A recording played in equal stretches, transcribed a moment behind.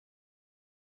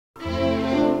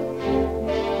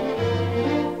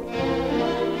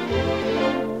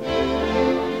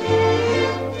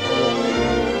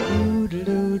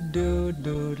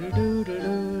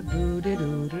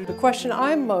question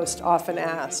I'm most often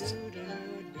asked,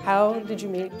 how did you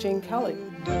meet Gene Kelly?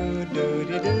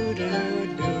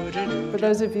 For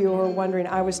those of you who are wondering,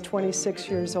 I was 26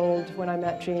 years old when I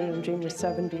met Gene, and Gene was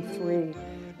 73.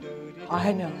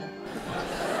 I know.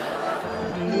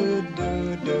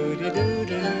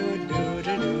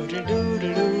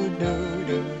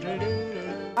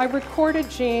 I recorded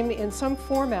Gene in some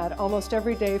format almost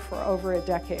every day for over a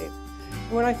decade.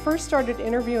 When I first started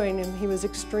interviewing him, he was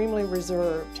extremely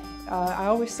reserved. I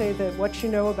always say that what you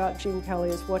know about Gene Kelly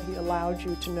is what he allowed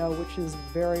you to know, which is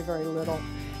very, very little.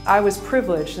 I was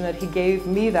privileged in that he gave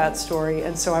me that story,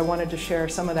 and so I wanted to share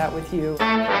some of that with you.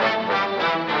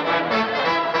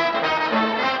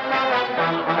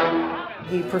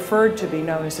 He preferred to be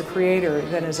known as a creator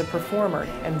than as a performer,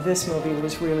 and this movie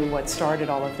was really what started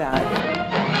all of that.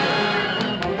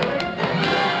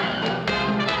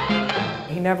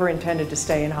 He never intended to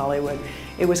stay in Hollywood.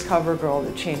 It was CoverGirl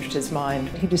that changed his mind.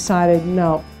 He decided,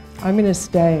 no, I'm going to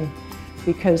stay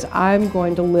because I'm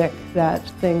going to lick that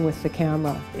thing with the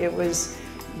camera. It was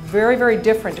very, very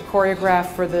different to choreograph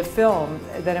for the film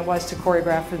than it was to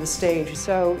choreograph for the stage.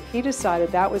 So he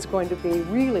decided that was going to be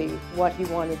really what he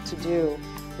wanted to do,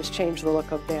 was change the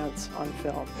look of dance on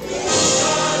film.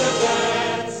 Gotta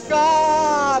dance,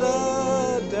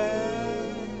 gotta dance.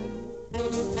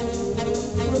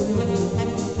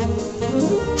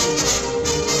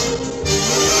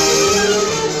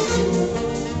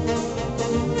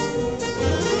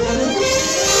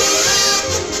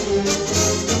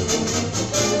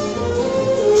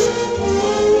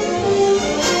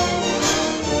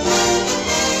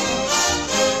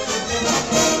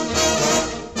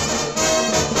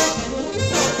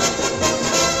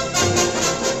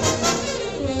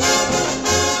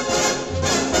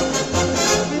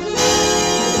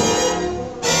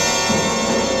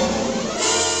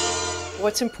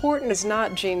 What's important is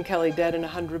not Gene Kelly dead and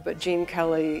 100, but Gene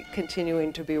Kelly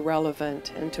continuing to be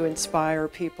relevant and to inspire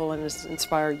people and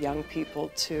inspire young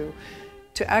people to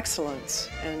excellence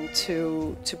and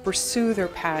to pursue their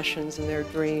passions and their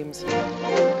dreams.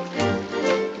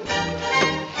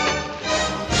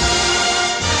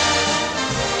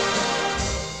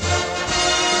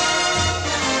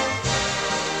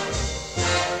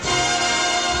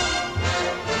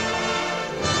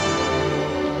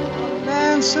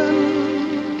 Dancing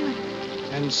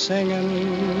and singing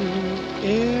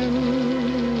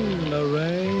in the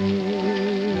rain.